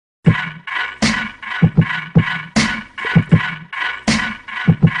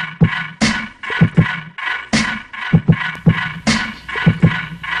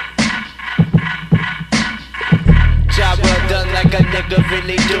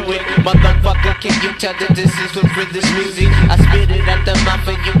do it. Motherfucker, can you tell that this is for this music? I spit it out the mouth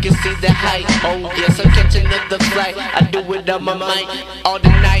and you can see the height. Oh yes, I'm catching another flight. I do it on my mic all the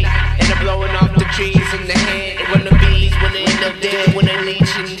night, and I'm blowing off the trees in the head. When the bees, when they end up dead, when they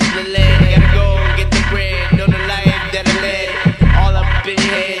leech into the lead. Gotta go and get the bread, know the life that I led. All up in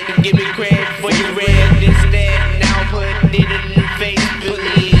your head, give me credit for you read this that. Now I'm putting it in the face,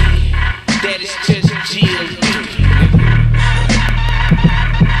 believe that it's just G.O.D.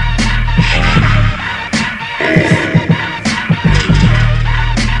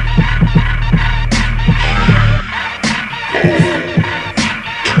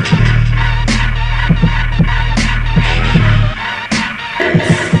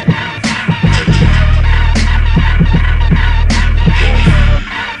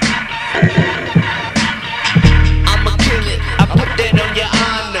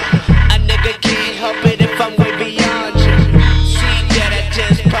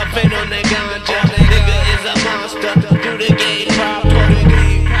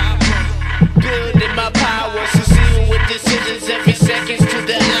 Every seconds to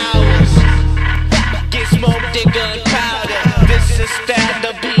the hours. Get smoked and gunpowder. This is style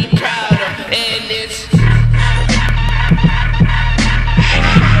to be proud of, and it's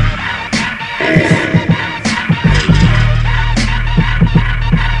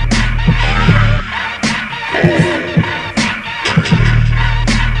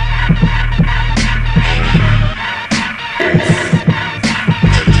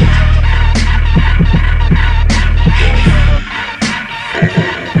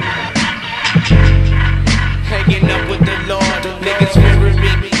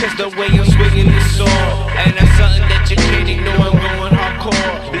the way I'm swinging the sword, and that's something that you can't ignore. I'm going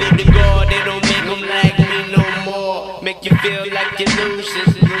hardcore. Live the God, they don't make them like me no more. Make you feel like you're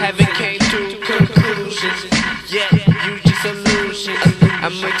losing, haven't came to conclusions. Yeah, you just illusions.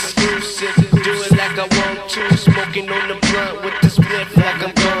 I'm exclusive, do it like I want to. Smoking on the